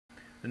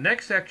The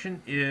next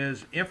section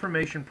is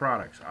information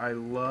products. I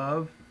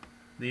love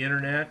the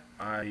internet.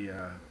 I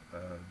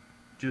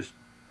just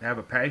have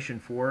a passion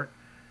for it,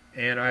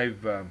 and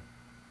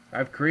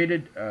I've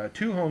created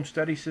 2 home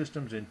study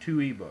systems and 2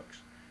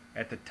 ebooks.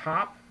 At the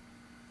top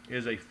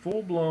is a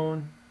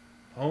full-blown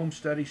home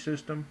study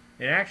system,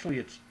 and actually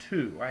it's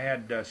 2. I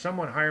had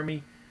someone hire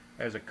me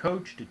as a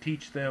coach to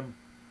teach them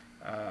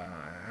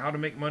how to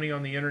make money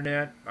on the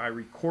internet. I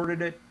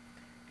recorded it,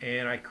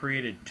 and I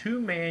created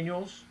 2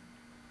 manuals.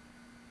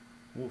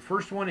 Well,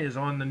 first one is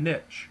on the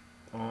niche,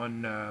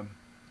 on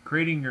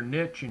creating your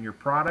niche and your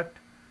product.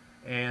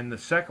 And the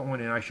second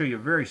one, and I show you a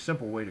very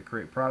simple way to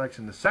create products.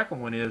 And the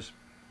second one is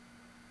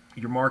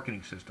your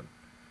marketing system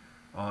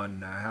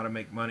on how to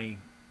make money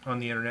on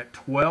the internet.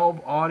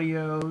 12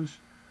 audios,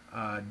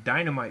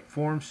 dynamite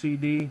form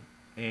CD,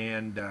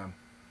 and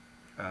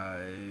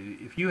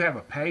if you have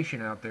a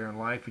passion out there in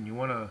life and you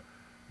want to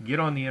get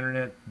on the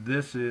internet,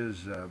 this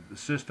is the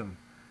system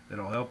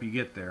that'll help you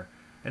get there.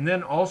 And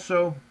then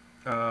also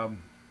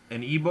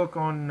an ebook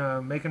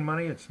on making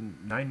money. It's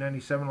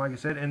 $9.97, like I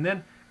said. And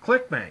then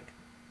ClickBank,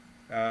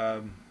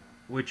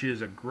 which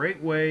is a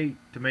great way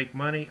to make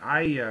money.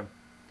 I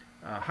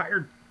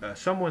hired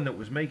someone that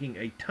was making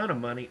a ton of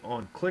money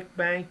on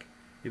ClickBank.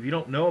 If you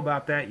don't know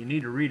about that, you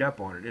need to read up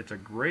on it. It's a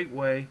great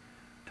way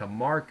to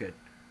market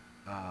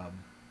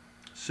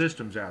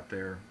systems out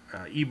there,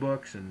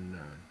 ebooks and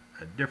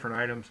different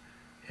items,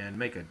 and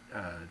make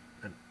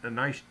a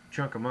nice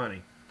chunk of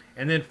money.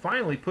 And then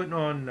finally, putting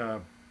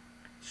on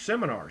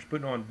seminars,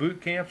 putting on boot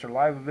camps or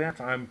live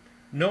events. I'm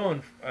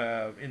known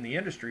in the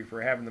industry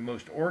for having the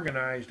most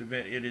organized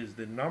event. It is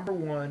the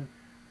 #1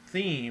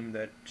 theme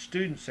that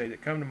students say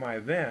that come to my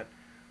event,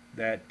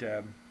 that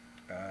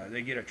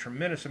they get a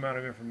tremendous amount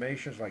of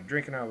information. It's like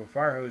drinking out of a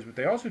fire hose, but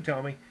they also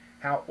tell me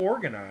how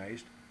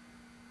organized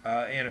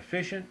and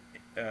efficient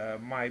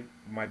my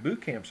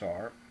boot camps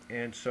are.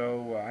 And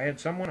so I had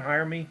someone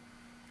hire me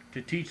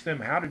to teach them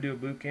how to do a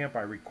boot camp.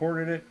 I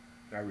recorded it.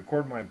 I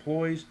recorded my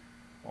employees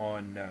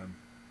on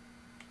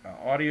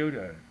audio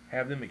to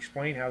have them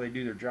explain how they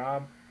do their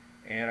job,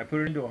 and I put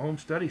it into a home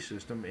study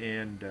system,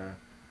 and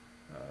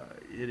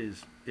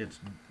it's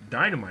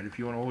dynamite if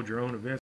you want to hold your own events.